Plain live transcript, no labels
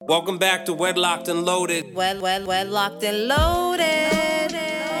Welcome back to WEDLocked and Loaded. WEDLocked and Loaded.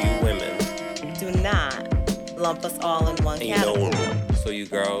 You women. Do not lump us all in one category. So you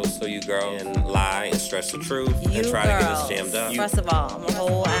girls, and lie and stretch the truth You and try girls, to get us jammed up. First of all, I'm a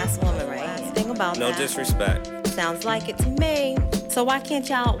whole ass woman, right? Think about No that. disrespect. Sounds like it to me. So why can't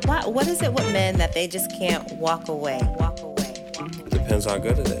y'all, what is it with men that they just can't walk away? Depends how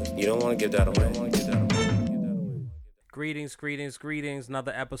good it is. You don't want to give that away. Greetings.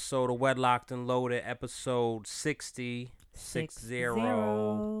 Another episode of WEDLocked and Loaded, episode 60. 60.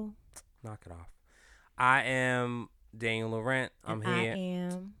 Knock it off. I am Daniel Laurent. I'm here. I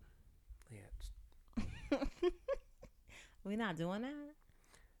am. Yeah. We're not doing that?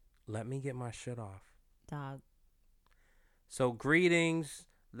 Let me get my shit off. Dog. So greetings,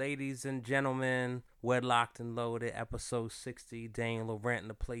 ladies and gentlemen. WEDLocked and Loaded, episode 60. Daniel Laurent in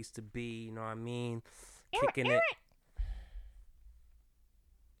the place to be. You know what I mean? Kicking it.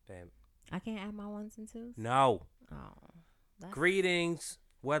 Damn. I can't add my ones and twos? No. Oh. Greetings,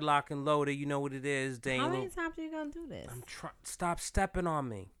 WEDLocked and Loaded. You know what it is, Daniel. How many times are you going to do this? Stop stepping on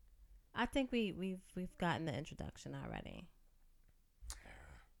me. I think we've gotten the introduction already.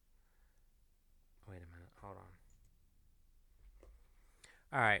 Wait a minute. Hold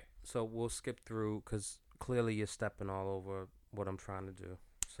on. All right. So we'll skip through because clearly you're stepping all over what I'm trying to do.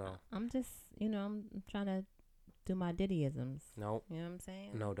 So I'm just, I'm trying to do my Diddyisms. Nope. You know what I'm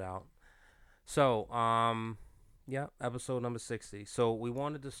saying? No doubt. So, yeah, episode number 60. So we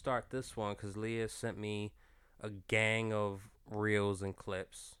wanted to start this one because Leah sent me a gang of reels and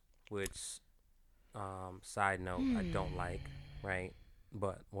clips, which, side note, I don't like, right?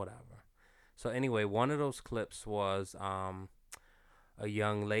 But whatever. So anyway, one of those clips was a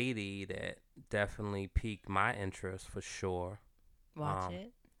young lady that definitely piqued my interest for sure. Watch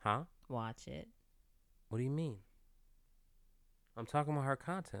it. Huh? Watch it. What do you mean? I'm talking about her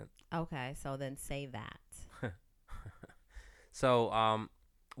content. Okay, so then say that. So,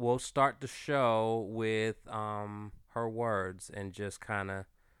 we'll start the show with her words and just kind of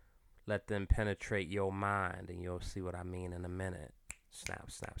let them penetrate your mind, and you'll see what I mean in a minute.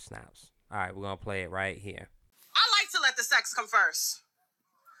 Snaps. All right, we're going to play it right here. I like to let the sex come first.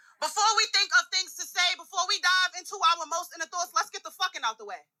 Before we think of things to say, before we dive into our most inner thoughts, let's get the fucking out the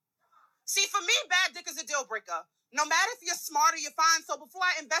way. See, for me, bad dick is a deal breaker. No matter if you're smart or you're fine. So before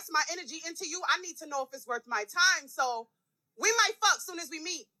I invest my energy into you, I need to know if it's worth my time. So we might fuck soon as we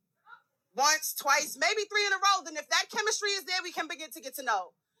meet. Once, twice, maybe 3 in a row. Then if that chemistry is there, we can begin to get to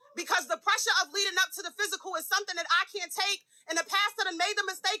know. Because the pressure of leading up to the physical is something that I can't take. In the past, that I made the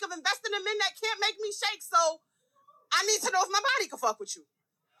mistake of investing in men that can't make me shake. So I need to know if my body can fuck with you.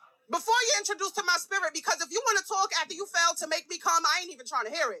 Before you introduce to my spirit, because if you want to talk after you fail to make me come, I ain't even trying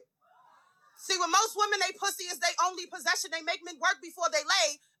to hear it. See, with most women, they pussy is their only possession. They make men work before they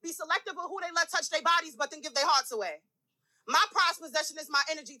lay, be selective of who they let touch their bodies, but then give their hearts away. My prized possession is my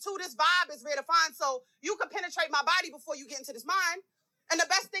energy, too. This vibe is rare to find, so you can penetrate my body before you get into this mind. And the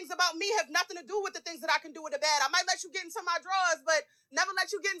best things about me have nothing to do with the things that I can do with the bed. I might let you get into my drawers, but never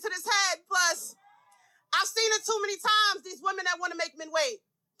let you get into this head. Plus, I've seen it too many times, these women that want to make men wait,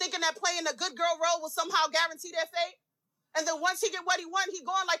 thinking that playing a good girl role will somehow guarantee their fate. And then once he get what he want, he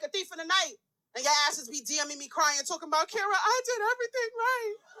gone like a thief in the night. And your asses be DMing me crying, talking about, Kara, I did everything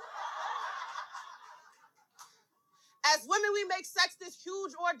right. As women, we make sex this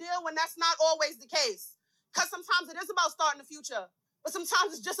huge ordeal when that's not always the case. Because sometimes it is about starting the future. But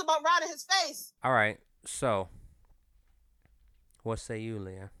sometimes it's just about riding his face. All right. So, what say you,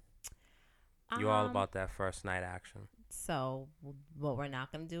 Leah? You all about that first night action. So what we're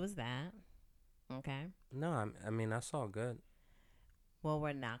not going to do is that. Okay? No, I mean, that's all good. What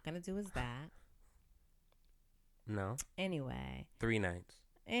we're not going to do is that. No. Anyway. 3 nights.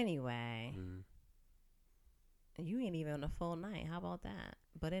 Anyway. You ain't even on a full night. How about that?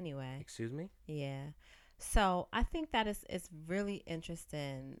 But anyway. Excuse me? Yeah. So I think that it's really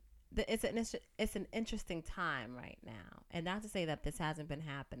interesting. It's an interesting time right now. And not to say that this hasn't been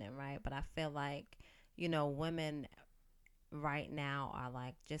happening, right? But I feel like, women right now are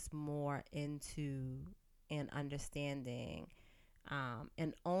like just more into and understanding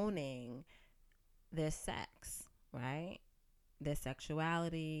and owning their sex, right? Their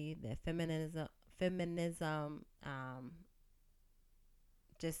sexuality, their feminism,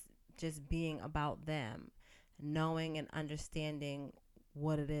 just being about them, knowing and understanding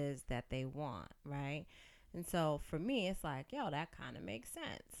what it is that they want, right? And so for me, it's like, that kind of makes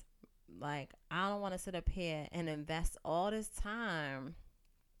sense. Like, I don't want to sit up here and invest all this time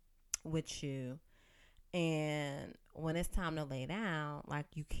with you And when it's time to lay down, like,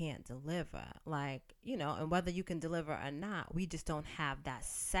 you can't deliver. Like, you know, and whether you can deliver or not, we just don't have that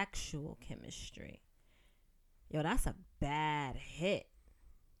sexual chemistry. Yo, that's a bad hit.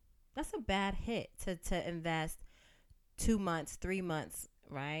 That's a bad hit to invest 2 months, 3 months,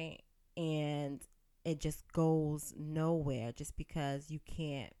 right? And it just goes nowhere just because you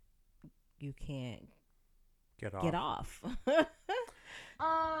can't get off.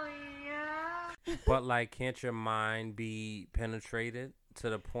 Oh, yeah. But, like, can't your mind be penetrated to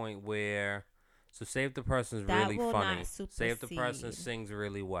the point where, so say if the person's That really will funny, not say if the person supersede. sings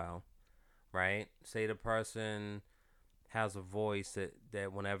really well, right? Say the person has a voice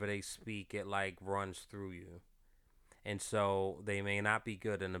that whenever they speak, it, like, runs through you. And so they may not be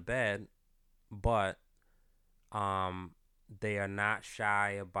good in the bed, but they are not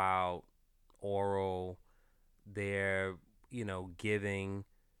shy about oral. They're, giving.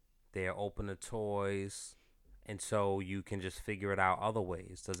 They're open to toys. And so you can just figure it out other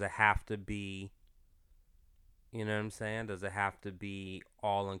ways. Does it have to be, you know what I'm saying? Does it have to be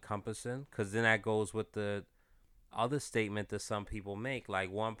all encompassing? Because then that goes with the other statement that some people make.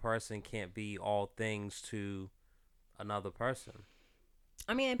 Like, one person can't be all things to another person.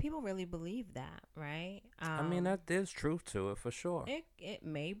 I mean, and people really believe that, right? I mean, there's truth to it for sure. It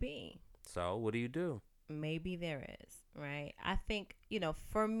may be. So what do you do? Maybe there is, right? I think,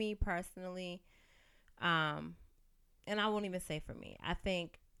 for me personally, and I won't even say for me, I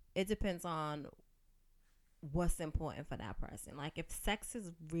think it depends on what's important for that person. Like, if sex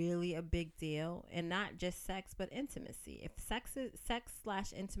is really a big deal, and not just sex but intimacy, if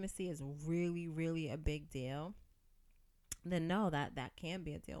sex/intimacy is really, really a big deal, then no, that can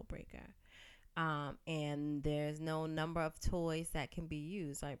be a deal breaker. And there's no number of toys that can be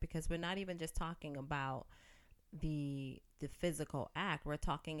used, right? Because we're not even just talking about the physical act. We're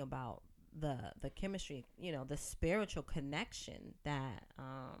talking about the chemistry, the spiritual connection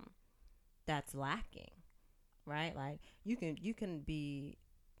that's lacking, right? Like, you can be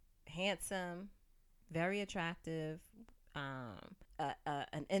handsome, very attractive,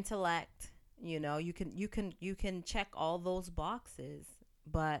 an intellect, you can check all those boxes,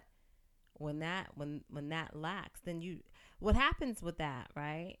 but when that lacks, then what happens with that,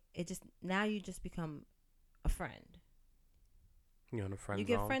 right? Now you just become a friend. You're in a friend You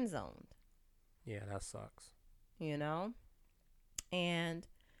zone. get friend zoned. Yeah, that sucks. And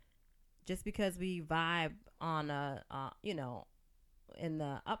just because we vibe on in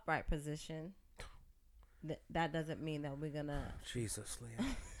the upright position, that doesn't mean that we're gonna. Jesus, Leah.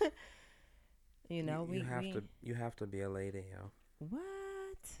 You have to be a lady, yo. What?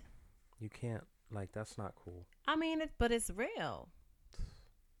 You can't, like, that's not cool. I mean, but it's real.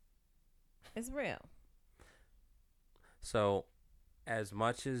 It's real. So, as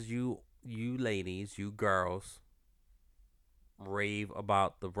much as you ladies, you girls, rave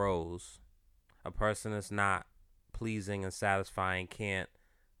about the rose, a person that's not pleasing and satisfying can't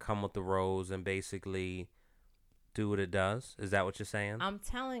come with the rose and basically do what it does. Is that what you're saying? I'm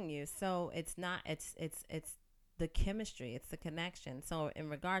telling you. So it's not. It's the chemistry. It's the connection. So in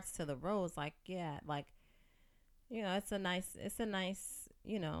regards to the rose, like, yeah, like, it's a nice. It's a nice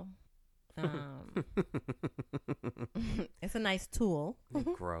tool.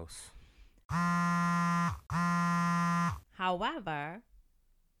 Gross. However,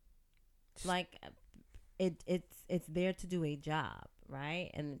 like, it's there to do a job, right?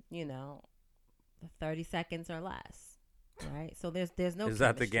 And 30 seconds or less, right? So there's no. Is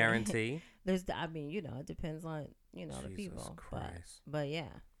that the guarantee? It depends on the Jesus people, Christ. but yeah.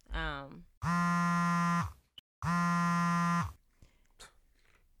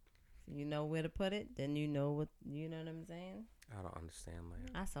 You know where to put it, then you know what I'm saying? I don't understand,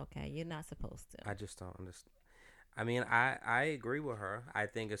 Leia. That's okay. You're not supposed to. I just don't understand. I mean, I agree with her. I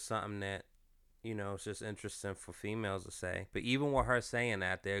think it's something that, it's just interesting for females to say. But even with her saying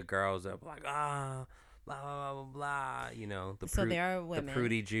that, there are girls that are like, blah, blah, blah, blah, there are women. The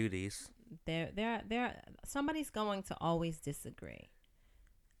prudy Judies. There. Somebody's going to always disagree.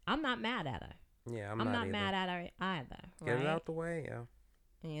 I'm not mad at her. Yeah, I'm not either. mad at her either. Get right? it out the way, yeah.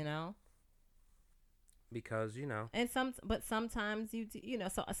 Because and sometimes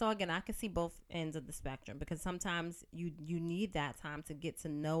so again, I can see both ends of the spectrum, because sometimes you need that time to get to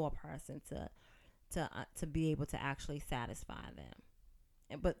know a person to be able to actually satisfy them.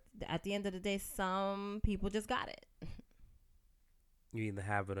 But at the end of the day, some people just got it. You either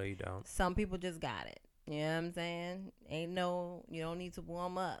have it or you don't. Some people just got it. You know what I'm saying? You don't need to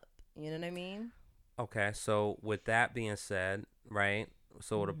warm up. You know what I mean? Okay, so with that being said, right?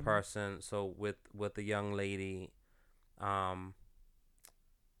 So the person, with the young lady,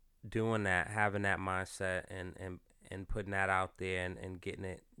 doing that, having that mindset, and putting that out there, and getting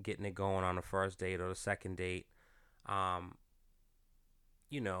it going on the first date or the second date,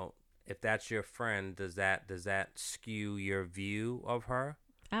 you know, if that's your friend, does that skew your view of her?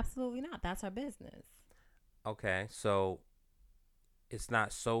 Absolutely not. That's her business. Okay, so it's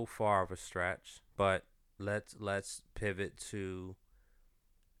not so far of a stretch, but let's pivot to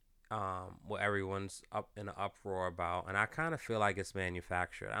what everyone's up in an uproar about, and I kind of feel like it's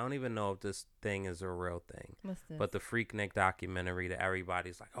manufactured. I don't even know if this thing is a real thing. What's this? But the Freak-Nik documentary that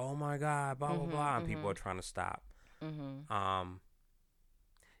everybody's like, oh my God, blah blah blah, and people are trying to stop.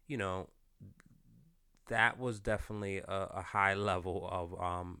 You know, that was definitely a high level of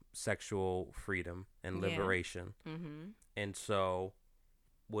sexual freedom and liberation. And so,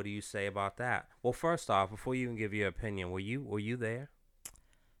 what do you say about that? Well, first off, before you even give your opinion, were you there?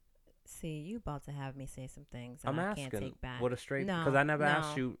 See, you about to have me say some things that I'm I asking. can't take back. What a straight, No, because I never no,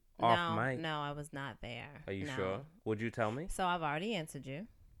 asked you off mic. No, I was not there. Are you No. sure? Would you tell me? So I've already answered you.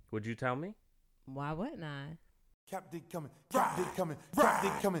 Would you tell me? Why wouldn't I? Cap dick coming, drop dick coming, drop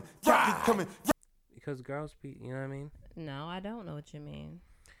dick coming, drop dick coming. Because girls be, you know what I mean? No, I don't know what you mean.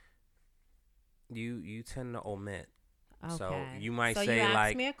 You tend to omit. Okay. So you might so say you asked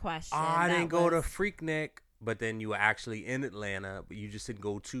like, me a question. oh, I that didn't go to was- Freak-Nik, but then you were actually in Atlanta, but you just didn't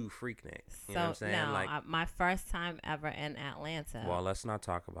go to Freak-Nik. You know what I'm saying? No, like, my first time ever in Atlanta. well, let's not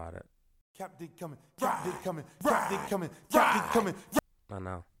talk about it. Cap dick coming, drop dick coming, drop dick coming, drop dick coming. I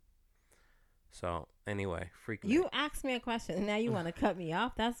know. So anyway, Freak-Nik. You asked me a question, and now you want to cut me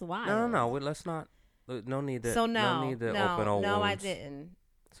off? That's wild. No. Let's not. No need to. So no need to open old no, wounds. I didn't.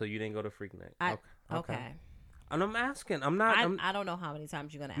 So you didn't go to Freak-Nik. Okay. And I'm asking. I'm not. I don't know how many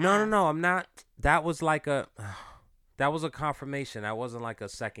times you're gonna ask. No. I'm not. That was like a. That was a confirmation. That wasn't like a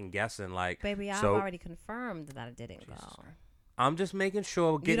second guessing. Like, Baby, I've already confirmed that I didn't go. I'm just making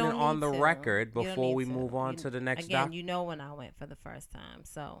sure we're getting it on the record You don't before need we move on to the next Again, doc. you know when I went for the first time,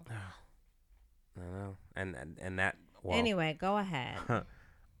 so. I know. And that. Well, anyway, go ahead.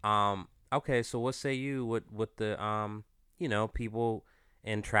 Okay, so what say you with the you know, people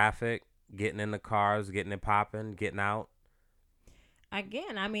in traffic getting in the cars, getting it popping, getting out?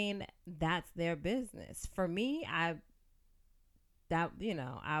 Again, I mean, that's their business. For me, I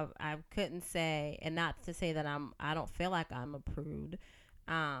couldn't say, and not to say that I don't feel like I'm a prude,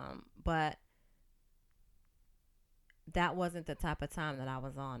 but that wasn't the type of time that I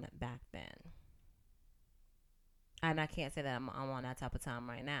was on back then. And I can't say that I'm on that type of time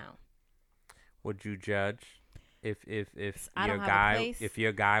right now. Would you judge if I your don't have a guy place. if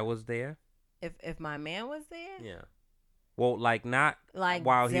your guy was there? If my man was there? Yeah. Well, like not Like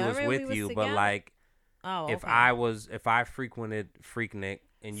while he was during we with was you, but together? like if if I frequented Freak-Nik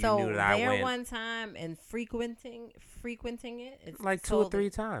and you so knew that I there went one time and frequenting it, it's like 2 or 3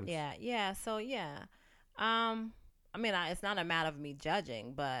 times. Yeah. So yeah, I mean, it's not a matter of me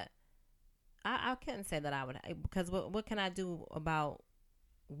judging, but I couldn't say that I would, because what can I do about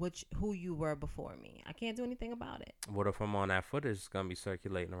who you were before me? I can't do anything about it. What if I'm on that footage? It's gonna be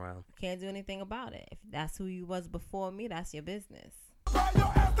circulating around. Can't do anything about it. If that's who you was before me, that's your business.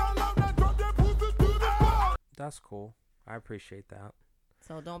 That's cool. I appreciate that.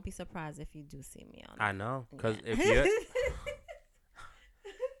 So don't be surprised if you do see me on. I know, because Yeah. if you're,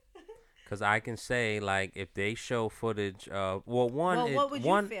 because I can say like if they show footage of what would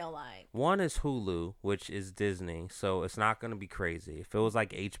you feel like? One is Hulu, which is Disney, so it's not gonna be crazy. If it was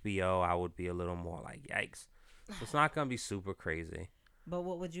like HBO, I would be a little more like yikes. So it's not gonna be super crazy. But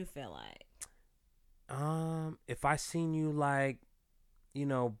what would you feel like? If I seen you like, you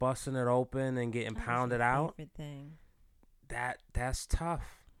know, busting it open and getting That was pounded your out, favorite thing. that's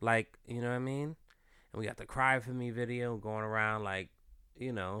tough. Like, you know what I mean? And we got the Cry For Me video going around, like,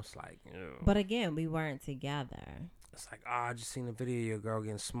 you know, it's like, ew. But again, we weren't together. It's like, oh, I just seen a video of your girl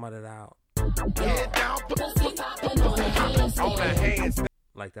getting smutted out.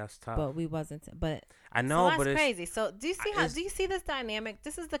 Like, that's tough. But we wasn't. But I know, so but that's it's crazy. So do you see do you see this dynamic?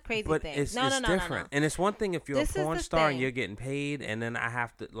 This is the crazy but thing. it's No. different. And it's one thing if you're This a is porn the star and thing. you're getting paid, and then I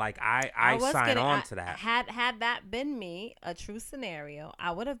have to, like, I was sign getting- on to that. Had that been me, a true scenario,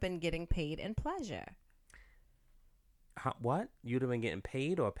 I would have been getting paid in pleasure. What? You'd have been getting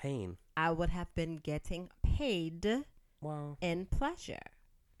paid or pain? I would have been getting paid Well, in pleasure.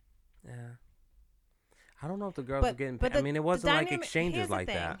 yeah. I don't know if the girls were getting paid. the- I mean, it the wasn't like dynamic- exchanges here's the like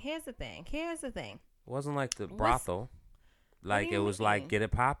thing, that. Here's the thing. It wasn't like the What's- brothel. Like, do it you was like, mean? get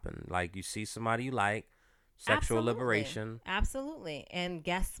it popping. Like, you see somebody you like, sexual Absolutely. liberation. Absolutely. And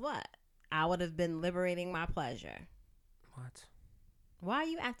guess what? I would have been liberating my pleasure. What? Why are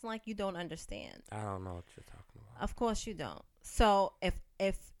you acting like you don't understand? I don't know what you're talking about. Of course you don't. So if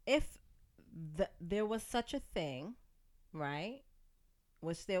there was such a thing, right?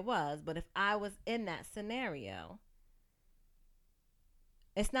 Which there was, but if I was in that scenario,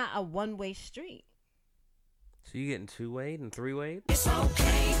 it's not a one-way street. So you getting 2-way and 3-way? It's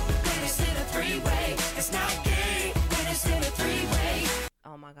okay when it's in a 3-way. It's not gay when it's in a 3-way.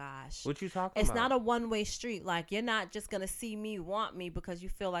 Oh my gosh. What you talking It's about? not a one-way street. Like, you're not just gonna see me, want me because you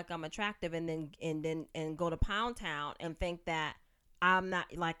feel like I'm attractive, and then go to Pound Town and think that I'm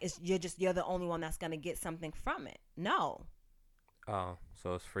not, like, you're the only one that's gonna get something from it. No. Oh,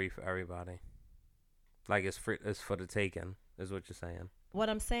 so it's free for everybody. Like it's free, it's for the taking, is what you're saying. What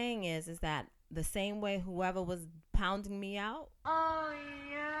I'm saying is that the same way whoever was pounding me out, Oh,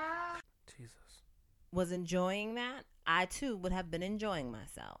 yeah. Jesus. was enjoying that, I too would have been enjoying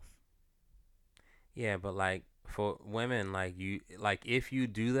myself. Yeah, but like for women, like if you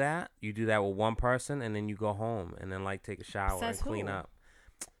do that with one person and then you go home and then like take a shower Says and clean who? up.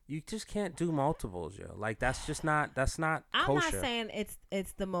 You just can't do multiples, yo. Like that's not I'm kosher. not saying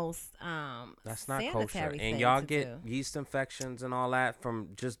it's the most That's not sanitary kosher. thing And y'all to get do. yeast infections and all that from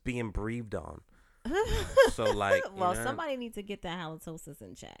just being breathed on. So like, well, you know, somebody needs to get that halitosis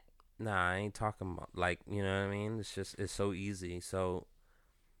in check. Nah, I ain't talking about like, you know what I mean? It's so easy. So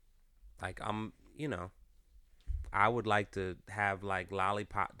like I would like to have like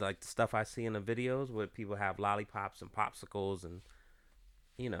lollipop, like the stuff I see in the videos where people have lollipops and popsicles and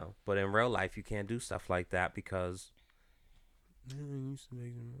but in real life you can't do stuff like that because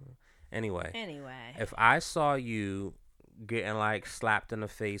anyway, if I saw you getting like slapped in the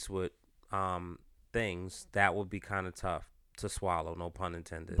face with things, that would be kind of tough to swallow, no pun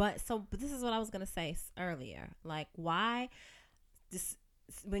intended. But this is what I was gonna say earlier. Like, why this,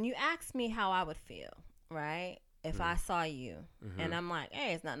 when you asked me how I would feel, right? If I saw you and I'm like,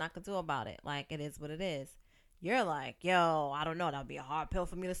 hey, it's nothing I can do about it. Like, it is what it is. You're like, yo, I don't know. That would be a hard pill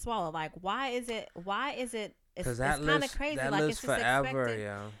for me to swallow. Like, why is it? It's kind of crazy. That like, lives it's just forever, expected.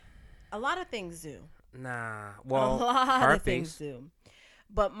 yeah. A lot of things do. Nah, well, a lot herpes. of things do.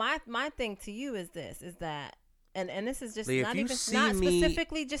 But my thing to you is that, and this is just Lee, not if you even see not me-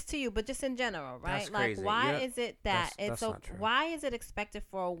 specifically just to you, but just in general, right? That's Like, crazy. why Yeah, is it that that's it's not true. why is it expected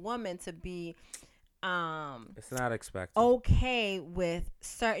for a woman to be It's not expected. okay with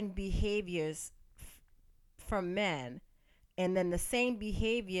certain behaviors from men, and then the same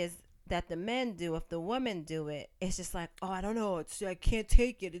behaviors that the men do, if the women do it, it's just like, oh, I don't know, I can't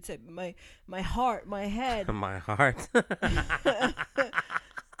take it. It's like my heart, my head, My heart.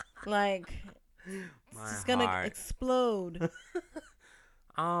 like My it's just gonna heart. explode.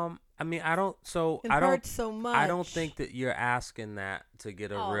 I mean, I don't. So It I don't. hurts so much. I don't think that you're asking that to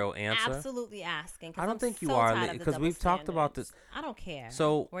get a real answer. Absolutely asking. 'Cause I don't I'm think you so are, tired of the because double we've talked about standards. this. I don't care.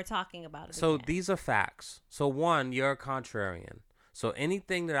 So we're talking about it. So again. these are facts. So one, you're a contrarian. So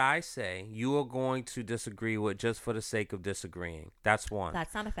anything that I say, you are going to disagree with just for the sake of disagreeing. That's one.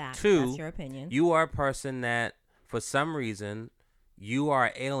 That's not a fact. Two, That's your opinion. You are a person that, for some reason, you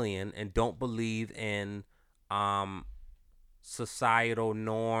are alien and don't believe in societal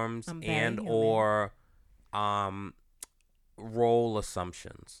norms I'm very and human. or role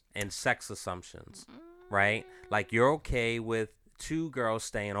assumptions and sex assumptions, right? Like, you're okay with two girls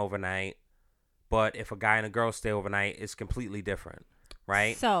staying overnight, but if a guy and a girl stay overnight, it's completely different,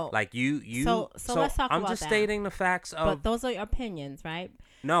 right? So, like you so let's talk I'm about just that. stating the facts of. But those are your opinions, right?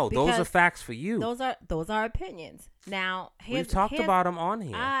 No, those are because facts for you. Those are opinions. Now, We've talked about them on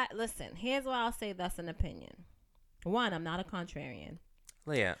here. Listen, here's why I'll say that's an opinion. One, I'm not a contrarian.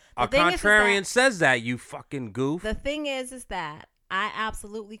 Yeah, The a thing is contrarian that- says that, you fucking goof. The thing is that I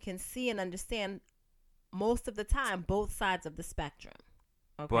absolutely can see and understand most of the time both sides of the spectrum.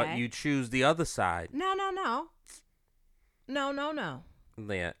 Okay? But you choose the other side. No.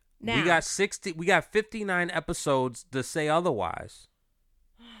 Yeah. Now- We got 59 episodes to say otherwise.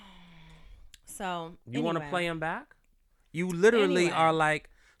 So You want to anyway. play them back? You literally Anyway. are like,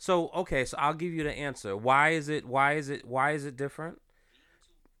 so okay, so I'll give you the answer. Why is it different?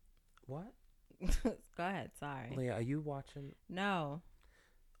 What? Go ahead. Sorry. Leah, are you watching? No.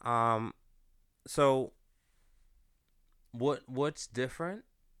 So what's different?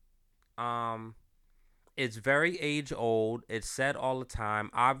 It's very age old. It's said all the time.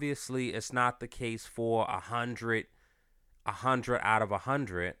 Obviously, it's not the case for 100 out of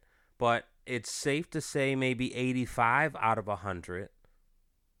 100, but it's safe to say maybe 85 out of 100.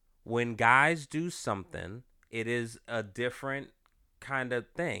 When guys do something, it is a different kind of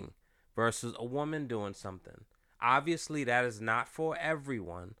thing versus a woman doing something. Obviously, that is not for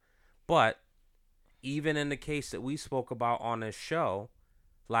everyone, but even in the case that we spoke about on this show,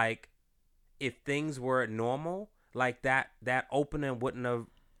 like, if things were normal, like that opening wouldn't have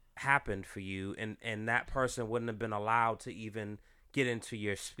happened for you, and that person wouldn't have been allowed to even get into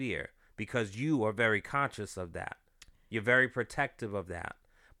your sphere because you are very conscious of that. You're very protective of that.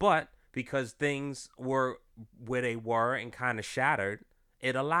 But because things were where they were and kind of shattered,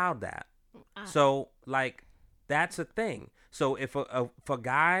 it allowed that. So, like, that's a thing. So if a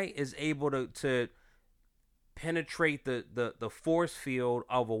guy is able to penetrate the force field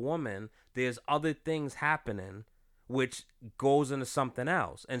of a woman, there's other things happening which goes into something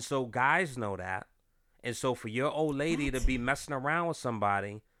else. And so guys know that. And so for your old lady to be messing around with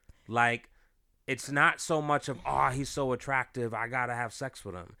somebody, like, it's not so much of, oh, he's so attractive, I gotta have sex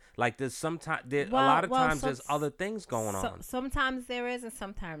with him. Like, there's sometimes, a lot of times there's other things going on. Sometimes there is, and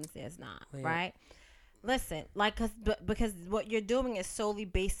sometimes there's not, right? Listen, like, because what you're doing is solely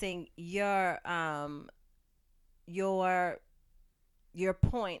basing your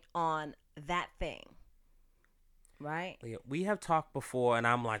point on that thing, right? Yeah, we have talked before, and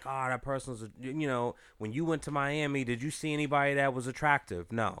I'm like, oh, that person's, when you went to Miami, did you see anybody that was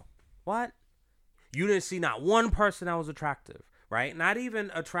attractive? No. What? You didn't see not one person that was attractive, right? Not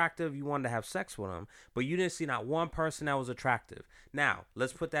even attractive, you wanted to have sex with them, but you didn't see not one person that was attractive. Now,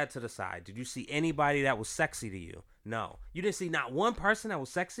 let's put that to the side. Did you see anybody that was sexy to you? No. You didn't see not one person that was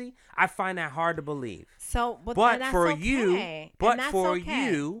sexy? I find that hard to believe. So, but for okay.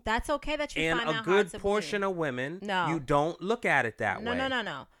 you, that's okay that you and find that a hard good to portion believe. of women, No. you don't look at it that way.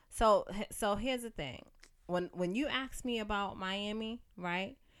 No. So here's the thing. When you asked me about Miami,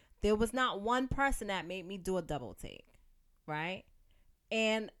 right? There was not one person that made me do a double take, right?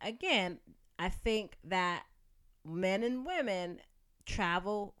 And again, I think that men and women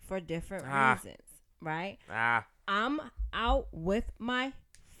travel for different reasons, right? I'm out with my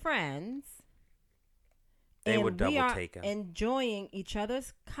friends. They and would double we are take him. enjoying each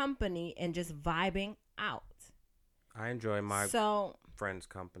other's company and just vibing out. I enjoy my friends'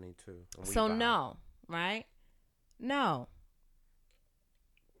 company too. So no, right? No.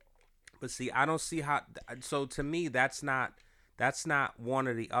 But see, I don't see how. So to me, that's not one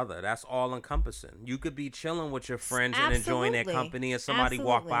or the other. That's all encompassing. You could be chilling with your friends and enjoying their company, and somebody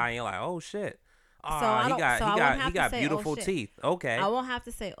walk by and you're like, oh shit. He got beautiful teeth. Okay. I won't have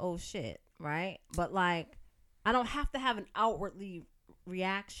to say oh shit, right? But like, I don't have to have an outwardly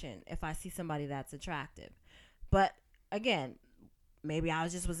reaction if I see somebody that's attractive. But again, maybe I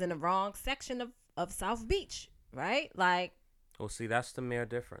was in the wrong section of South Beach, right? Like. Well, see, that's the mere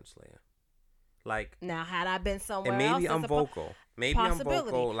difference, Leah. Like, now, had I been somewhere and maybe else, I'm vocal. Maybe I'm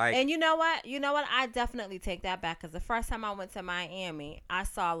vocal. Like, and you know what? I definitely take that back, because the first time I went to Miami, I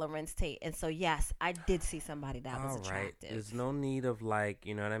saw Lorenz Tate, and so yes, I did see somebody that was attractive. There's no need of, like,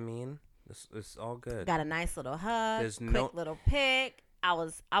 you know what I mean? It's all good. Got a nice little hug. Quick little pic. I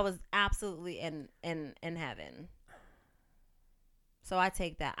was absolutely in heaven. So I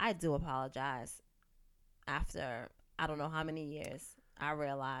take that. I do apologize. After I don't know how many years, I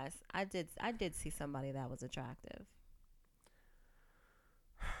realized I did see somebody that was attractive.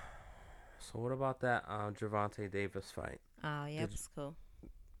 So what about that Gervonta Davis fight? Oh yeah, it was cool.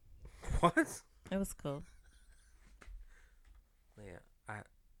 What? It was cool. Yeah,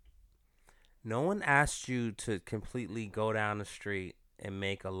 no one asked you to completely go down the street and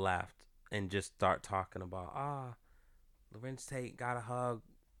make a left and just start talking about Lorenz Tate got a hug.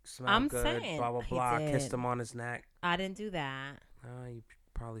 Smelled good, saying blah blah blah. Kissed him on his neck. I didn't do that. You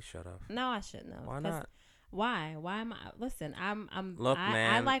probably should have. No, I shouldn't have. Why not? Why? Why am I? Listen, Look,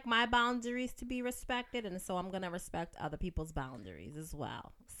 man. I like my boundaries to be respected, and so I'm gonna respect other people's boundaries as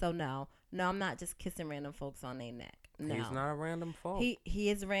well. So no, I'm not just kissing random folks on their neck. No, he's not a random folk. He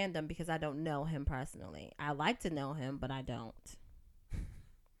is random because I don't know him personally. I like to know him, but I don't.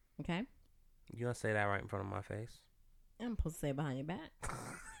 Okay. You gonna say that right in front of my face? I'm supposed to say it behind your back.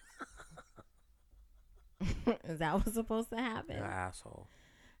 Is that what's supposed to happen? You're an asshole.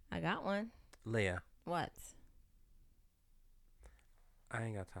 I got one. Leah. What? I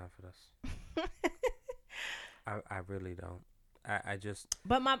ain't got time for this. I really don't. I just.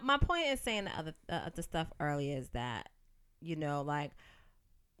 But my point in saying the other stuff earlier is that, like,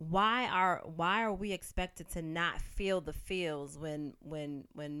 why are we expected to not feel the feels when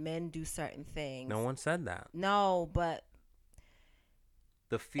men do certain things? No one said that. No, but.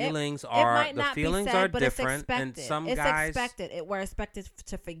 The feelings are different, and some guys. It's expected. We're expected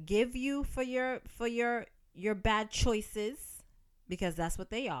to forgive you for your bad choices, because that's what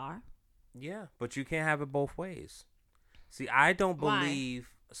they are. Yeah, but you can't have it both ways. See, I don't believe.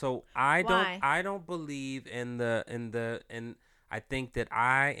 Why? So I don't believe in I think that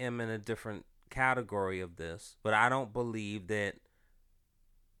I am in a different category of this, but I don't believe that.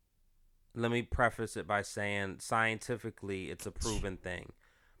 Let me preface it by saying scientifically it's a proven thing.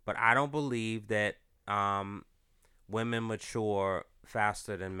 But I don't believe that women mature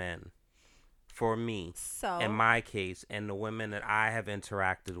faster than men. For me, So in my case, and the women that I have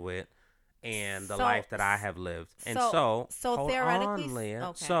interacted with, and the So- life that I have lived, and so hold theoretically, on, Leah.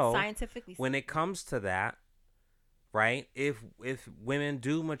 okay, So scientifically, when it comes to that, right? If women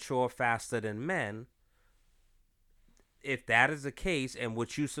do mature faster than men, if that is the case, and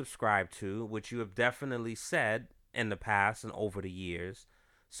what you subscribe to, which you have definitely said in the past and over the years,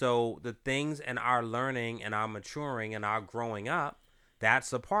 so the things in our learning and our maturing and our growing up,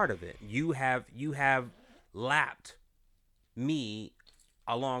 that's a part of it. You have lapped me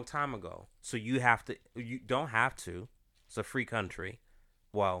a long time ago, so you don't have to. It's a free country.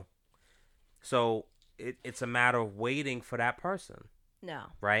 Well, so it's a matter of waiting for that person, no,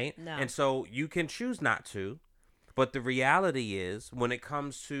 right? No. And so you can choose not to, but the reality is, when it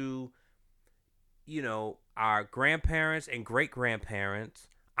comes to, our grandparents and great grandparents,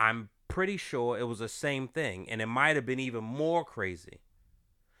 I'm pretty sure it was the same thing, and it might have been even more crazy.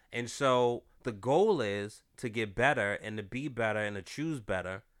 And so the goal is to get better and to be better and to choose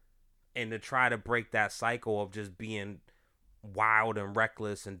better and to try to break that cycle of just being wild and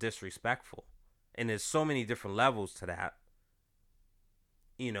reckless and disrespectful. And there's so many different levels to that.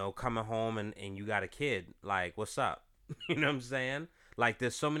 Coming home and you got a kid, like, what's up? You know what I'm saying? Like,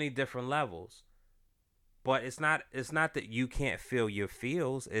 there's so many different levels. But it's not that you can't feel your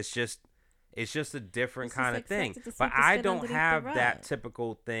feels. It's just a different It's kind just of thing. expected to But sweep the I shit don't underneath the have that rug.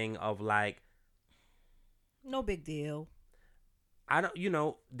 typical thing of like, no big deal. I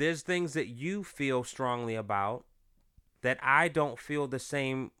don't, there's things that you feel strongly about that I don't feel the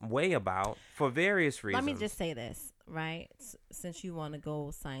same way about for various reasons. Let me just say this, right? Since you want to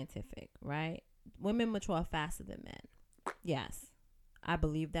go scientific, right? Women mature faster than men. Yes, I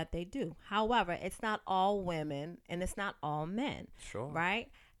believe that they do. However, it's not all women and it's not all men. Sure. Right?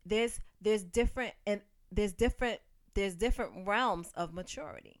 There's different realms of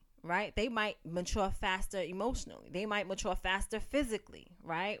maturity. Right? They might mature faster emotionally. They might mature faster physically.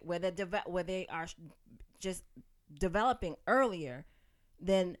 Right? Where they are just developing earlier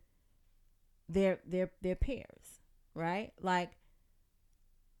than their peers, right? Like,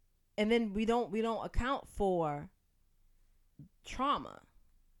 and then we don't account for trauma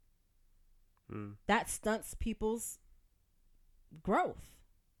that stunts people's growth,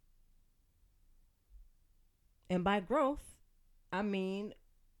 and by growth I mean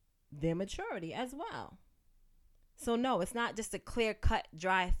their maturity as well. So no, it's not just a clear cut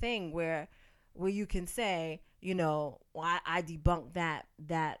dry thing where you can say, well, I debunk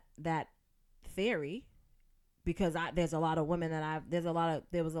that theory, because there's a lot of women that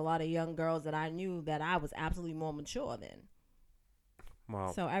there was a lot of young girls that I knew that I was absolutely more mature than.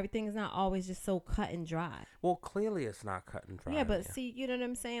 Well, so everything is not always just so cut and dry. Well, clearly it's not cut and dry. Yeah, but see, you know what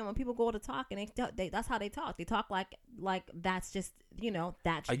I'm saying? When people go to talk and they that's how they talk. They talk like that's just,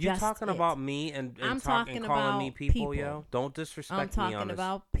 that's Are you just talking it. about me and I'm talking talking calling about me people, yo? Don't disrespect I'm me on talking this.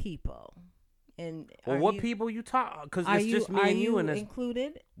 about people. And well, what people you talk? Because it's just me and you in this.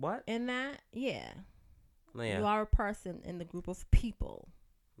 Included? What? In that? Yeah. Leah. You are a person in the group of people.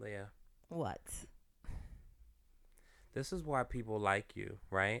 Leah. What? This is why people like you,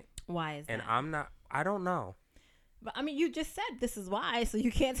 right? Why is that? And I'm not. I don't know. But I mean, you just said this is why, so you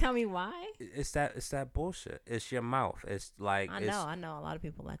can't tell me why. It's that bullshit. It's your mouth. It's like I know. A lot of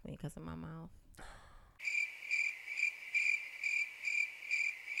people like me because of my mouth.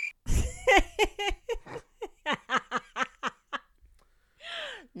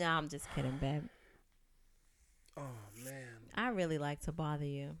 No, I'm just kidding, babe. Oh man. I really like to bother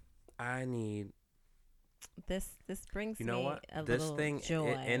you. I need. This brings you know me what? a This little thing joy.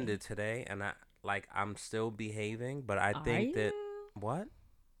 it ended today, and I'm still behaving, but I Are think that you? what?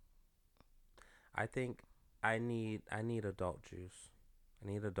 I think I need adult juice.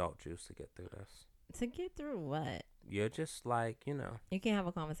 I need adult juice to get through this. To get through what? You're just like, You can't have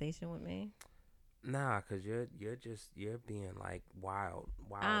a conversation with me. Nah, cause you're being like wild.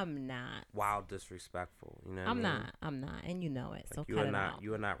 I'm not. Wild disrespectful. You know what I'm I mean? not, and you know it. Like so cut it out.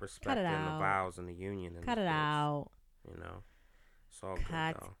 You are not respecting the out. vows and the union. Cut it out. It's all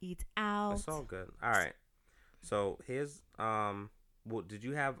Cut good though. it out. It's all good. All right. So here's Well, did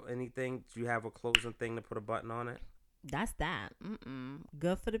you have anything? Did you have a closing thing to put a button on it? That's that.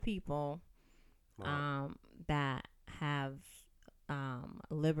 Good for the people that have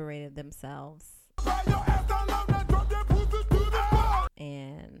liberated themselves.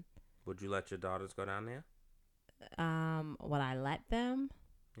 And would you let your daughters go down there? Would I let them?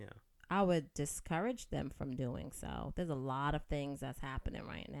 Yeah. I would discourage them from doing so. There's a lot of things that's happening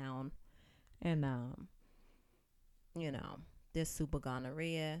right now. And There's super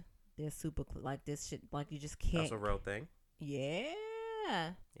gonorrhea. There's super like this shit. Like you just can't. That's a real thing. Yeah.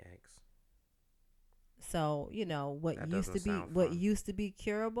 Yikes. So what That used to doesn't be sound what fun. used to be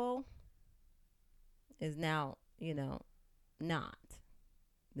curable is now not.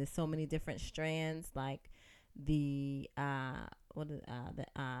 There's so many different strands, like the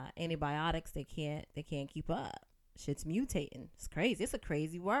antibiotics. They can't keep up. Shit's mutating. It's crazy. It's a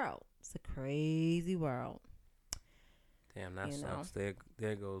crazy world. It's a crazy world. Damn, that sucks. There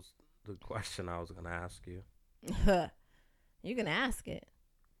goes the question I was gonna ask you. You can ask it.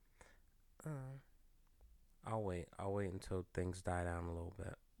 I'll wait until things die down a little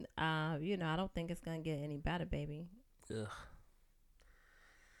bit. I don't think it's gonna get any better, baby. Ugh.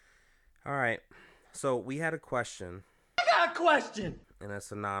 All right. So we had a question. I got a question. And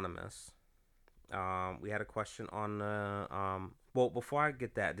it's anonymous. We had a question on the well, before I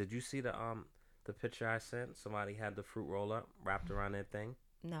get that, did you see the picture I sent? Somebody had the fruit roll up wrapped around their thing.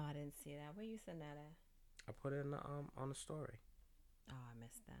 No, I didn't see that. Where you send that at? I put it in the on the story. Oh, I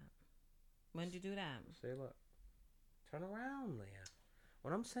missed that. When did you do that? See, look. Turn around, Leah.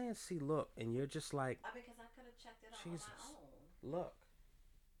 When I'm saying see, look, and you're just like, Because I could have checked it out Jesus. on my own. Look.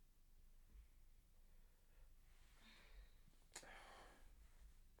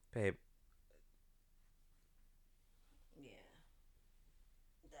 Babe. Yeah.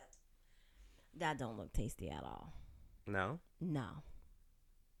 That don't look tasty at all. No? No.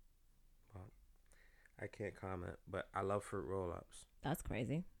 Well, I can't comment, but I love fruit roll-ups. That's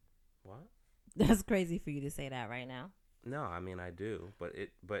crazy. What? That's crazy for you to say that right now. No, I mean I do, but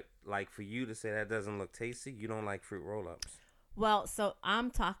like for you to say that doesn't look tasty, you don't like fruit roll-ups. Well, so I'm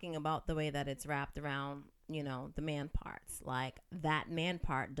talking about the way that it's wrapped around, the man parts. Like that man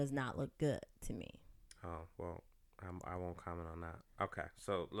part does not look good to me. Oh, well, I won't comment on that. Okay,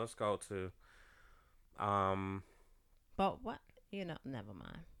 so let's go to But what? Never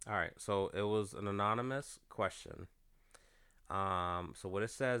mind. All right, so it was an anonymous question. So what it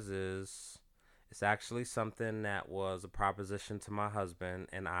says is, it's actually something that was a proposition to my husband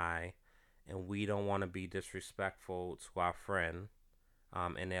and I, and we don't want to be disrespectful to our friend,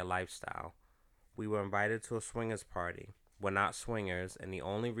 and their lifestyle. We were invited to a swingers party. We're not swingers, and the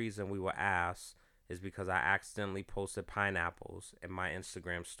only reason we were asked is because I accidentally posted pineapples in my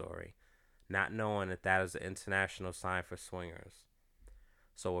Instagram story, not knowing that is an international sign for swingers.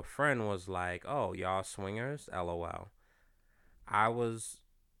 So a friend was like, "Oh, y'all swingers? LOL." I was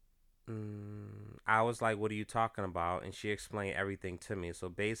like, "What are you talking about?" And she explained everything to me. So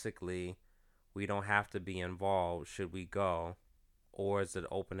basically, we don't have to be involved should we go, or is it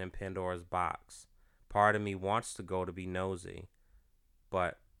opening Pandora's box? Part of me wants to go to be nosy,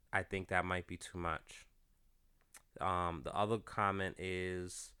 but I think that might be too much. The other comment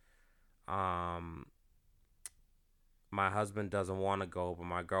is, my husband doesn't want to go, but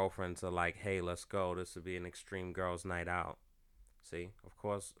my girlfriends are like, "Hey, let's go. This would be an extreme girls' night out." See, of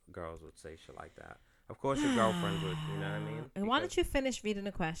course, girls would say shit like that. Of course, your girlfriend would. You know what I mean? And why don't you finish reading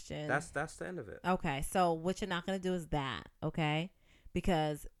the question? That's the end of it. Okay, so what you're not gonna do is that, okay?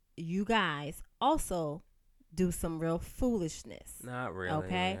 Because you guys also do some real foolishness. Not really.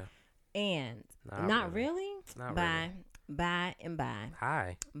 Okay, Yeah. and Not not really. really. Not Bye, really. bye, and bye,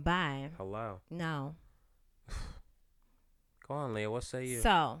 Hi. bye. Hello. No. Go on, Leah. What say you?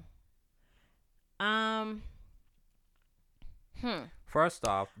 So, First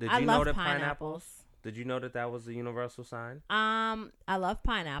off, did I you know love that pineapples. Did you know that was a universal sign? I love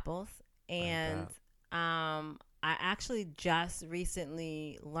pineapples, and I actually just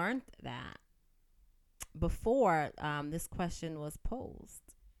recently learned that before this question was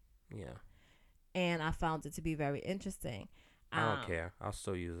posed, Yeah. and I found it to be very interesting. I don't care. I'll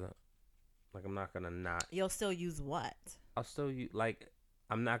still use it. Like, I'm not gonna not. You'll still use what? I'll still use, like,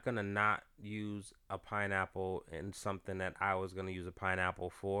 I'm not gonna not use a pineapple in something that I was gonna use a pineapple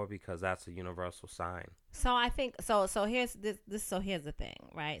for, because that's a universal sign. So I think so here's this so here's the thing,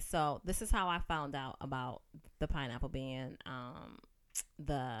 right? So this is how I found out about the pineapple being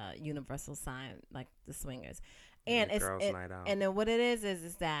the universal sign, like the swingers. And the girls' night out. and then what it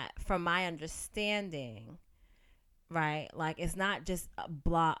is that from my understanding, right? Like it's not just a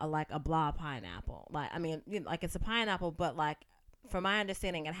blah pineapple. Like I mean, like it's a pineapple, but like from my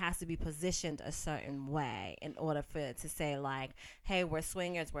understanding, it has to be positioned a certain way in order for it to say like, "Hey, we're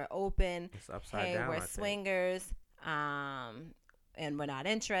swingers, we're open. It's upside Hey, down, we're I think. swingers, and we're not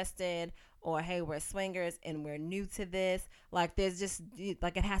interested," or "Hey, we're swingers and we're new to this." Like there's just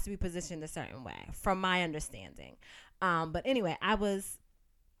like it has to be positioned a certain way, from my understanding. But anyway, I was,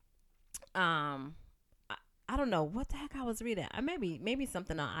 I don't know what the heck I was reading. Maybe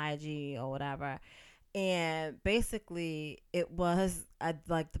something on IG or whatever. And basically, it was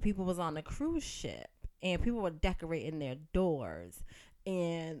like the people was on a cruise ship, and people were decorating their doors,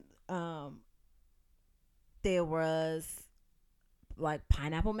 and there was like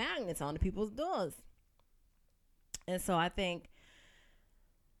pineapple magnets on the people's doors. And so I think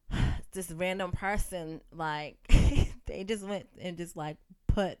this random person, like, they just went and just like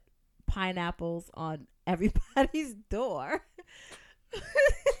put pineapples on everybody's door.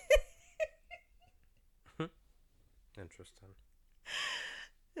 Interesting.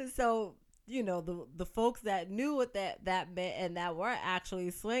 So, you know, the folks that knew what that meant and that were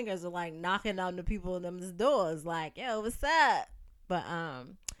actually swingers are like knocking on the people in them's doors, like, yo, what's up?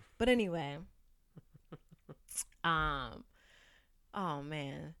 But anyway, oh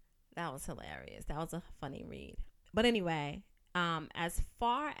man, that was hilarious. That was a funny read. But anyway, as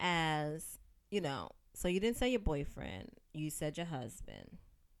far as, you know, so you didn't say your boyfriend, you said your husband.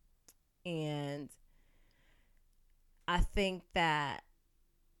 And I think that,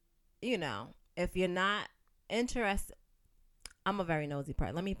 you know, if you're not interested, I'm a very nosy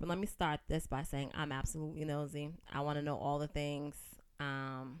person. Let me start this by saying I'm absolutely nosy. I want to know all the things.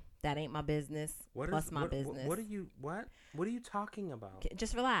 That ain't my business. My business. What are you talking about?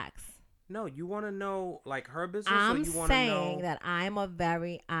 Just relax. No, you want to know like her business, I'm or you want to know? saying that I'm a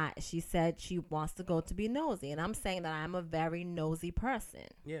very. She said she wants to go to be nosy, and I'm saying that I'm a very nosy person.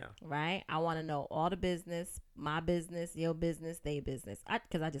 Yeah. Right. I want to know all the business, my business, your business, their business.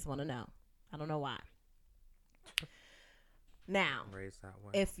 Because I just want to know. I don't know why. Now, Raised that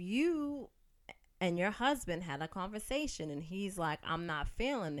way. if you and your husband had a conversation and he's like, I'm not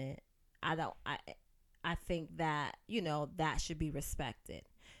feeling it, I think that, you know, that should be respected.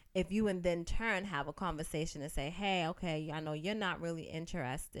 If you and then turn have a conversation and say, hey, okay, I know you're not really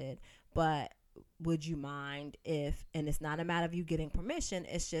interested, but would you mind if, and it's not a matter of you getting permission,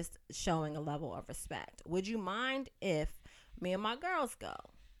 it's just showing a level of respect. Would you mind if me and my girls go,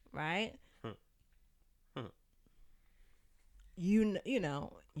 right? You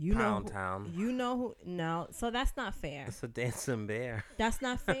know Pound Town. You know who. No, so that's not fair. It's a dancing bear. That's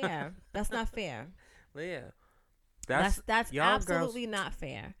not fair. That's not fair. Yeah. That's absolutely girls, not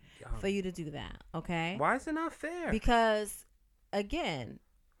fair for you to do that. Okay. Why is it not fair? Because again,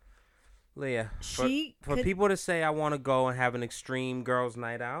 Leah, for people to say I want to go and have an extreme girls'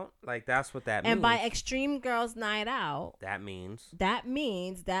 night out, like that's what that means. And by extreme girls' night out, that means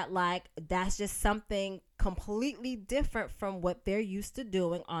that like that's just something completely different from what they're used to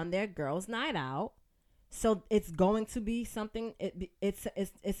doing on their girls' night out. So it's going to be something.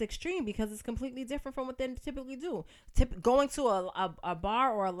 It's extreme because it's completely different from what they typically do. Going to a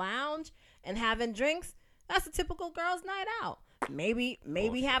bar or a lounge and having drinks, that's a typical girls' night out. Maybe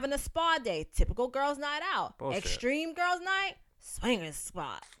Bullshit. having a spa day, typical girls' night out. Bullshit. Extreme girls' night, swingers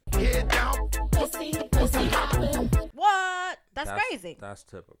spot. Get down. What? That's crazy. That's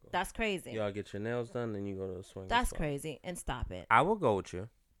typical. That's crazy. Y'all get your nails done, then you go to the swing. That's crazy. And stop it. I will go with you,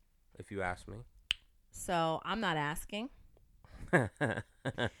 if you ask me. So I'm not asking. And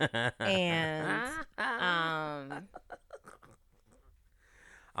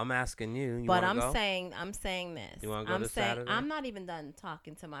I'm asking you. But I'm saying this. You want to go this Saturday? I'm not even done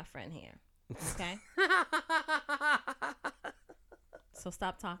talking to my friend here. Okay. So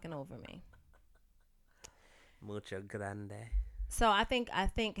stop talking over me. Mucho grande. So I think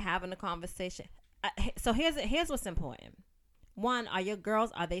having a conversation. So here's what's important. One, are your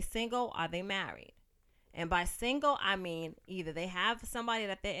girls, are they single? Are they married? And by single, I mean either they have somebody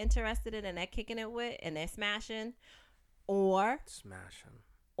that they're interested in and they're kicking it with and they're smashing, or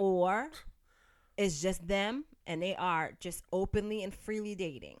it's just them and they are just openly and freely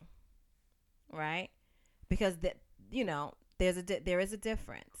dating, right? Because there is a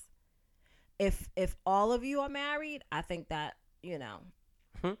difference. If all of you are married, I think that, you know,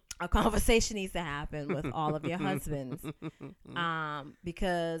 a conversation needs to happen with all of your husbands,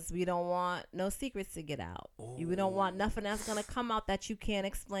 because we don't want no secrets to get out. We don't want nothing that's gonna come out that you can't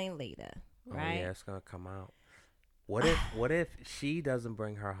explain later, right? Oh, yeah, it's gonna come out. What if she doesn't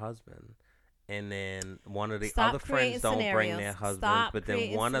bring her husband, and then one of the other friends don't bring their husbands, but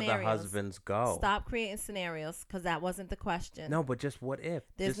then one of the husbands go? Stop creating scenarios, because that wasn't the question. No, but just what if?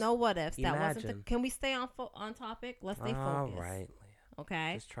 There's no what ifs. Imagine. That wasn't the. Can we stay on topic? Let's stay focused. All right.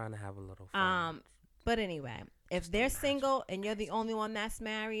 Okay. Just trying to have a little fun. But anyway, if they're single and you're the only one that's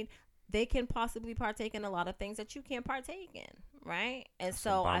married, they can possibly partake in a lot of things that you can't partake in, right? And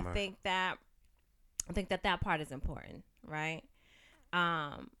so I think that part is important, right?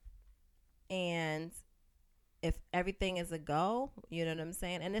 And if everything is a go, you know what I'm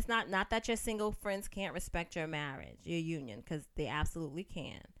saying? And it's not that your single friends can't respect your marriage, your union, because they absolutely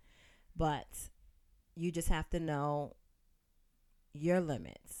can. But you just have to know your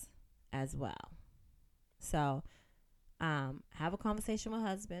limits as well. So, have a conversation with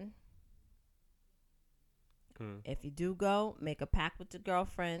husband. If you do go, make a pact with your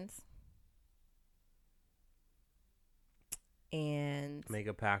girlfriends. And make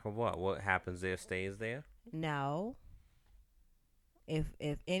a pact of what? What happens there stays there? No.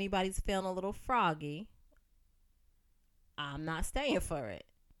 If anybody's feeling a little froggy, I'm not staying for it.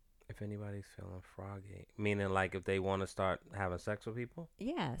 If anybody's feeling froggy, meaning like if they want to start having sex with people?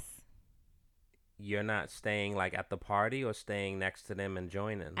 Yes. You're not staying like at the party or staying next to them and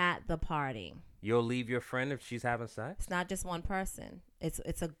joining? At the party. You'll leave your friend if she's having sex? It's not just one person. It's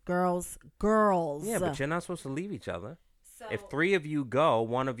a girls. Yeah, but you're not supposed to leave each other. So, if 3 of you go,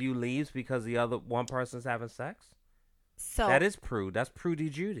 one of you leaves because the other one person's having sex? So that is prude. That's Prudy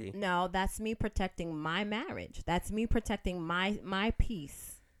Judy. No, that's me protecting my marriage. That's me protecting my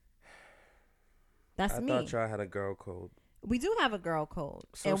peace. That's me. I thought y'all had a girl code. We do have a girl code.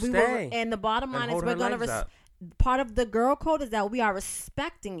 So stay. And the bottom line is we're going to part of the girl code is that we are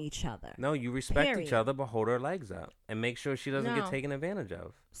respecting each other. No, you respect each other, but hold her legs up and make sure she doesn't get taken advantage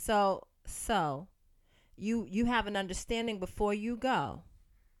of. So you have an understanding before you go,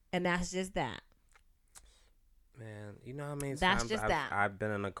 and that's just that. Man, you know how many that's times just I've been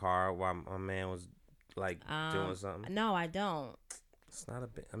in a car while my man was like doing something? No, I don't. It's not a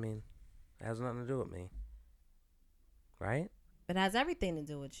bit. I mean, it has nothing to do with me. Right? It has everything to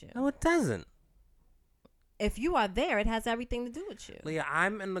do with you. No, it doesn't. If you are there, it has everything to do with you. Leah,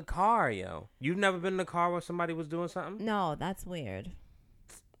 I'm in the car, yo. You've never been in the car where somebody was doing something? No, that's weird.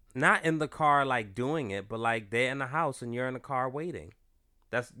 Not in the car like doing it, but like they're in the house and you're in the car waiting.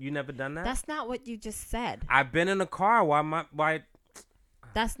 You never done that? That's not what you just said. I've been in the car while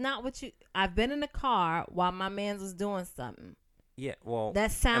That's not what you. I've been in the car while my man was doing something. Yeah, well,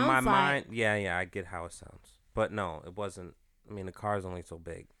 that sounds in my like mind. Yeah, I get how it sounds, but no, it wasn't. I mean, the car's only so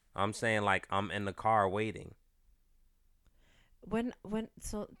big. I'm saying like I'm in the car waiting.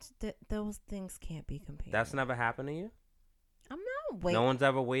 Those things can't be compared. That's never happened to you? I'm not waiting. No one's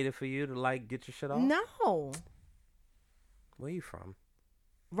ever waited for you to like get your shit off? No. Where you from?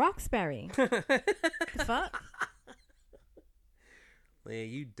 Roxbury. The fuck? Yeah,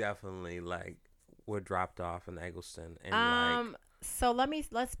 you definitely like were dropped off in Eggleston and so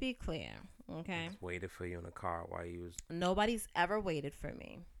let's be clear, okay? Waited for you in a car while you was. Nobody's ever waited for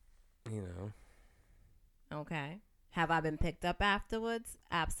me. You know. Okay. Have I been picked up afterwards?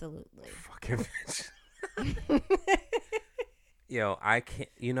 Absolutely. Fucking bitch. Yo, I can't.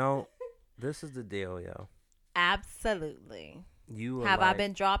 You know, this is the deal, yo. Absolutely. Have I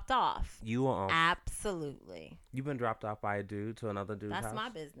been dropped off? You are on. Absolutely. You've been dropped off by a dude to another dude's house? That's my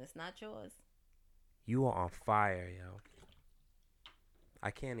business, not yours. You are on fire, yo.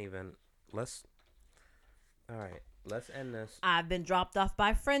 I can't even. All right, let's end this. I've been dropped off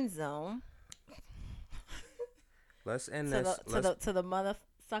by friend zone. Let's end this. To the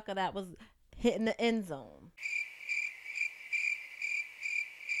motherfucker that was hitting the end zone.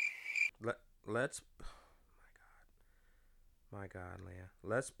 Let's. My God, Leah.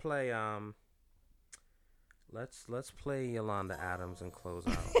 Let's play. Let's play Yolanda Adams and close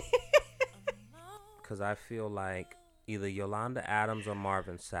out. Because I feel like either Yolanda Adams or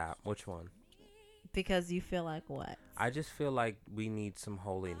Marvin Sapp. Which one? Because you feel like what? I just feel like we need some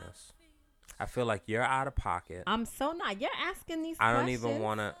holiness. I feel like you're out of pocket. I'm so not. You're asking these I questions. don't even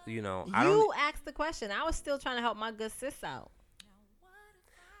want to, you know. You asked the question. I was still trying to help my good sis out.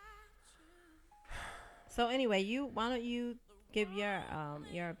 So anyway, why don't you give your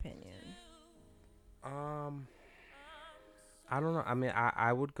opinion? I don't know. I mean,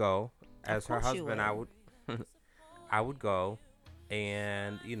 I would go as her husband. I would go,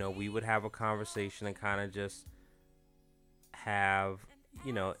 and you know, we would have a conversation and kind of just have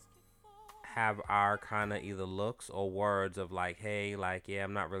our kind of either looks or words of like, hey, like, yeah,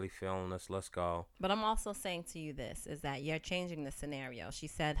 I'm not really feeling this. Let's go. But I'm also saying to you this is that you're changing the scenario. She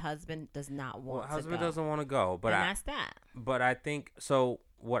said husband does not want to go. Husband doesn't want to go, but and that's that. But I think so.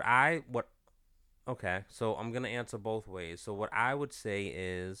 Okay, so I'm gonna answer both ways. So what I would say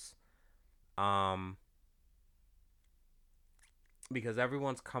is, because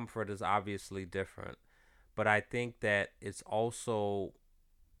everyone's comfort is obviously different, but I think that it's also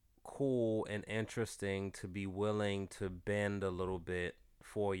cool and interesting to be willing to bend a little bit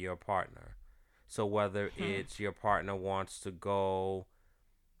for your partner. So whether it's your partner wants to go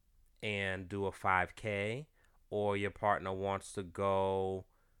and do a 5K, or your partner wants to go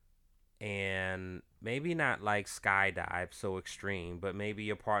and maybe not like skydive so extreme, but maybe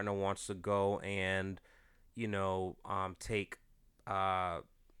your partner wants to go and, you know, take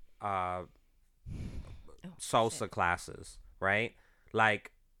salsa shit. classes, right?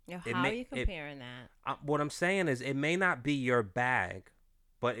 Like, Yo, it how may- are you comparing that? what I'm saying is it may not be your bag,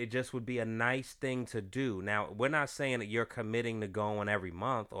 but it just would be a nice thing to do. Now, we're not saying that you're committing to going every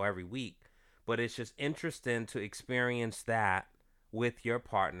month or every week, but it's just interesting to experience that with your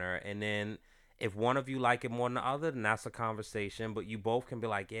partner. And then if one of you like it more than the other, then that's a conversation. But you both can be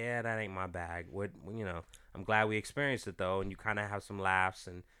like, yeah, that ain't my bag. I'm glad we experienced it, though. And you kind of have some laughs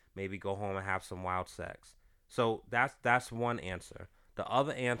and maybe go home and have some wild sex. So that's one answer. The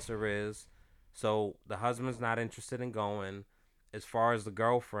other answer is, so the husband's not interested in going. As far as the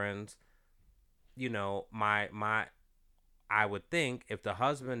girlfriends, I would think if the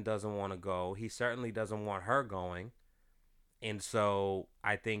husband doesn't want to go, he certainly doesn't want her going. And so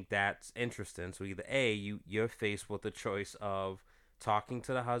I think that's interesting. So either A, you're faced with the choice of talking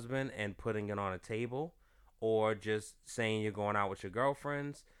to the husband and putting it on a table, or just saying you're going out with your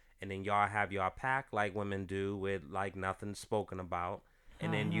girlfriends and then y'all have y'all pack like women do with like nothing spoken about,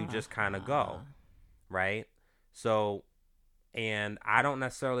 and then you just kind of go, right? So, and I don't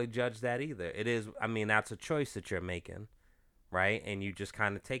necessarily judge that either. It is, I mean, that's a choice that you're making, right? And you just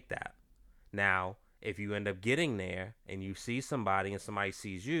kind of take that. Now, if you end up getting there and you see somebody and somebody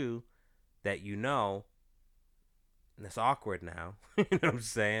sees you that you know, and it's awkward now. You know what I'm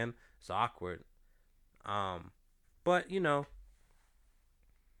saying? It's awkward. But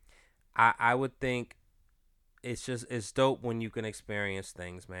I would think it's dope when you can experience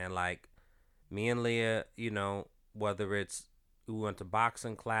things, man. Like me and Leah, whether it's we went to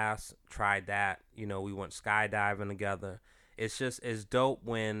boxing class, tried that, we went skydiving together. It's dope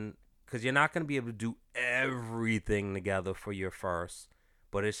when, because you're not going to be able to do everything together for your first,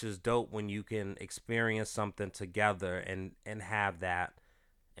 but it's just dope when you can experience something together and have that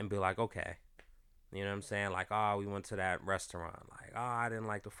and be like, okay, you know what I'm saying? Like, oh, we went to that restaurant. Like, oh, I didn't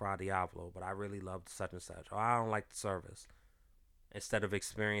like the Fra Diavolo, but I really loved such and such. Oh, I don't like the service. Instead of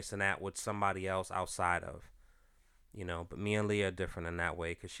experiencing that with somebody else outside of, But me and Leah are different in that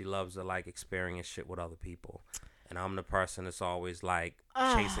way because she loves to, like, experience shit with other people. And I'm the person that's always, like,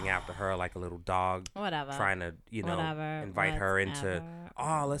 chasing after her like a little dog. Whatever. Trying to, invite her into,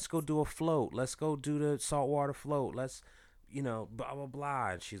 let's go do a float. Let's go do the saltwater float. Let's, blah, blah,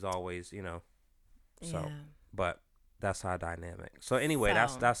 blah. And she's always, So, yeah. But that's our dynamic. So anyway,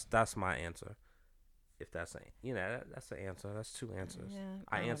 that's my answer. If that's that's the answer. That's two answers. Yeah,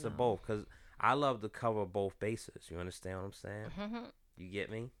 I answer know. both because I love to cover both bases. You understand what I'm saying? Mm-hmm. You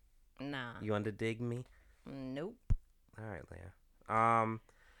get me? Nah. You underdig me? Nope. All right, Leah. All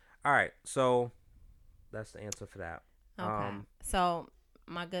right. So that's the answer for that. Okay. So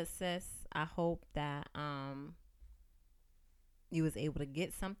my good sis, I hope that you was able to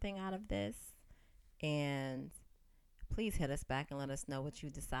get something out of this, and please hit us back and let us know what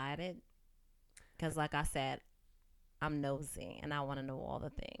you decided. Because like I said, I'm nosy and I want to know all the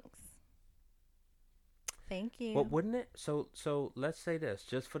things. Thank you. Well, wouldn't it? So let's say this,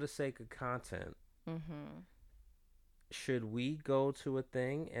 just for the sake of content. Mm-hmm. Should we go to a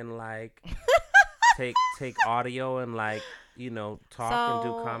thing and like take audio and like talk and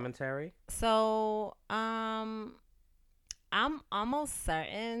do commentary? So I'm almost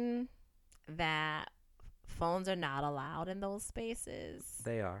certain that phones are not allowed in those spaces.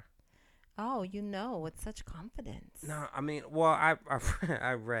 They are. Oh, with such confidence. No, I mean, well, I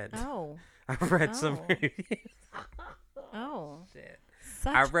read. Oh. I read some reviews. Oh. Shit.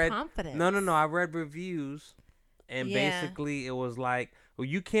 Such confidence. No. I read reviews, and basically it was like, well,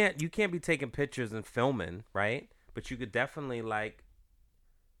 you can't be taking pictures and filming, right? But you could definitely like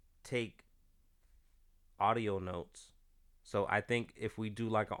take audio notes. So I think if we do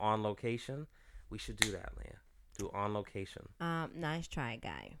like an on location, we should do that, Leah. Do on location. Nice try,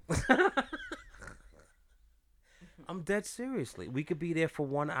 guy. I'm dead seriously. We could be there for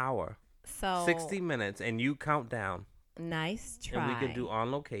 1 hour. So 60 minutes, and you count down. Nice try. And we could do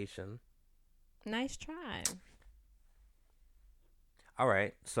on location. Nice try. All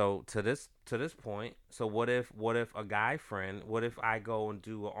right. So to this point, so what if a guy friend? What if I go and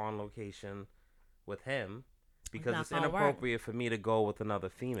do an on location with him? Because it's inappropriate for me to go with another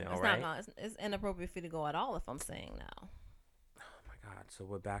female, right? It's inappropriate for you to go at all if I'm saying no. Oh my God! So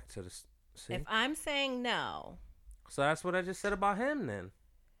we're back to the. See? If I'm saying no. So that's what I just said about him, then.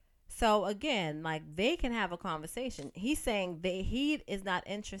 So again, like they can have a conversation. He's saying that he is not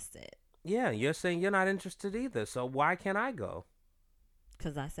interested. Yeah, you're saying you're not interested either. So why can't I go?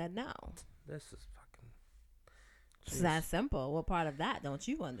 Because I said no. This is fucking. It's that simple. What part of that don't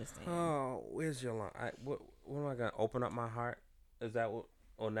you understand? Oh, where's your line? What am I gonna open up my heart? Is that what?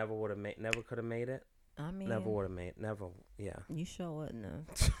 Or never would have made? Never could have made it. I mean, never would have made. Never. Yeah. You sure wouldn't have.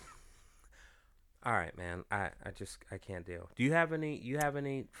 All right, man. I can't deal. Do you have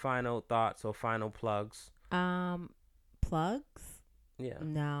any final thoughts or final plugs? Plugs? Yeah.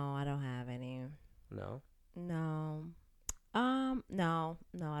 No, I don't have any. No. No. No,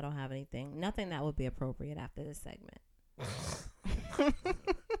 I don't have anything. Nothing that would be appropriate after this segment.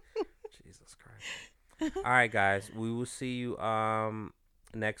 Jesus Christ. All right, guys. We will see you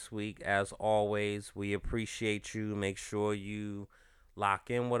next week. As always, we appreciate you. Make sure you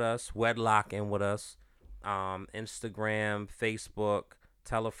lock in with us. WEDLock in with us. Instagram, Facebook.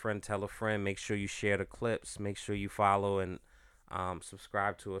 Tell a friend. Make sure you share the clips. Make sure you follow and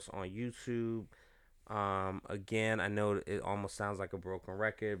subscribe to us on YouTube. Again, I know it almost sounds like a broken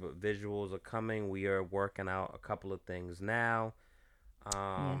record, but visuals are coming. We are working out a couple of things now.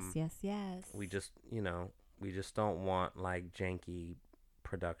 Yes. We just, we just don't want like janky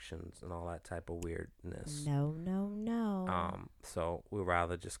productions and all that type of weirdness. No. So we'd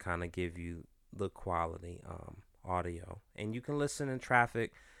rather just kind of give you the quality audio, and you can listen in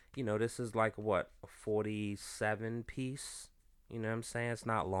traffic. This is like a 47 piece. You know what I'm saying? It's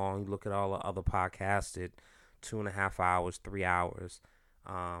not long. You look at all the other podcasts at 2.5 hours, 3 hours.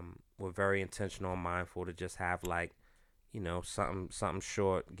 We're very intentional and mindful to just have something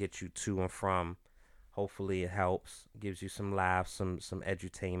short, get you to and from. Hopefully it helps, gives you some laughs, some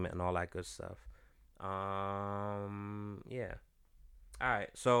edutainment and all that good stuff. Yeah. All right.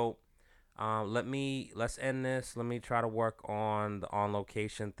 So let's end this. Let me try to work on the on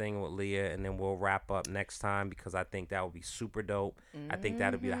location thing with Leah, and then we'll wrap up next time, because I think that would be super dope. I think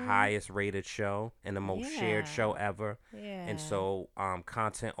that would be the highest rated show and the most shared show ever. Yeah. And so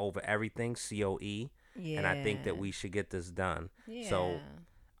content over everything, COE. Yeah. And I think that we should get this done. Yeah. So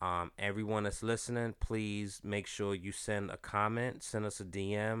everyone that's listening, please make sure you send a comment, send us a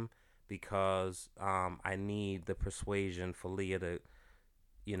DM, because I need the persuasion for Leah to,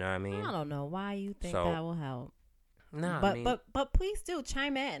 you know what I mean? I don't know why you think that will help. Nah, but please do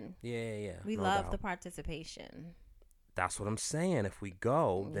chime in. Yeah. We love the participation. That's what I'm saying. If we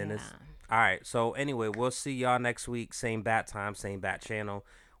go, then it's all right. So anyway, we'll see y'all next week. Same bat time, same bat channel.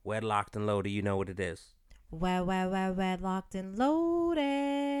 WEDLocked and loaded. You know what it is. WEDLocked and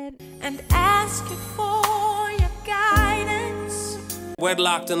loaded. And ask you for your guidance.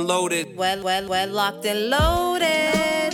 WEDLocked and loaded. WEDLocked and loaded.